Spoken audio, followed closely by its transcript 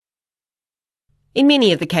In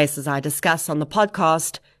many of the cases I discuss on the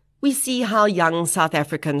podcast, we see how young South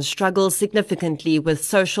Africans struggle significantly with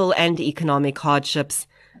social and economic hardships.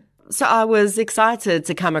 So I was excited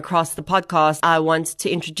to come across the podcast I want to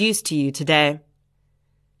introduce to you today.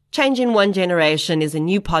 Change in One Generation is a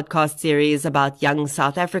new podcast series about young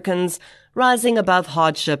South Africans rising above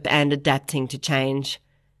hardship and adapting to change.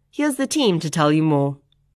 Here's the team to tell you more.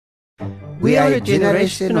 We are a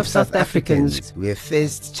generation of South Africans who have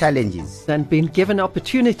faced challenges and been given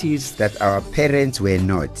opportunities that our parents were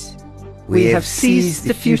not. We have seized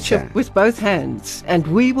the future with both hands, and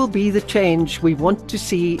we will be the change we want to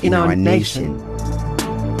see in our nation.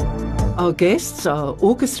 Our guests are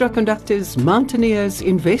orchestra conductors, mountaineers,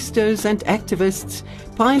 investors and activists,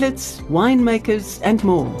 pilots, winemakers and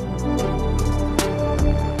more.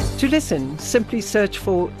 To listen, simply search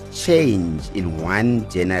for Change in One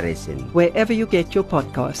Generation wherever you get your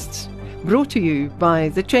podcasts. Brought to you by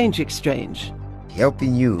The Change Exchange,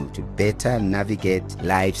 helping you to better navigate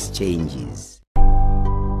life's changes.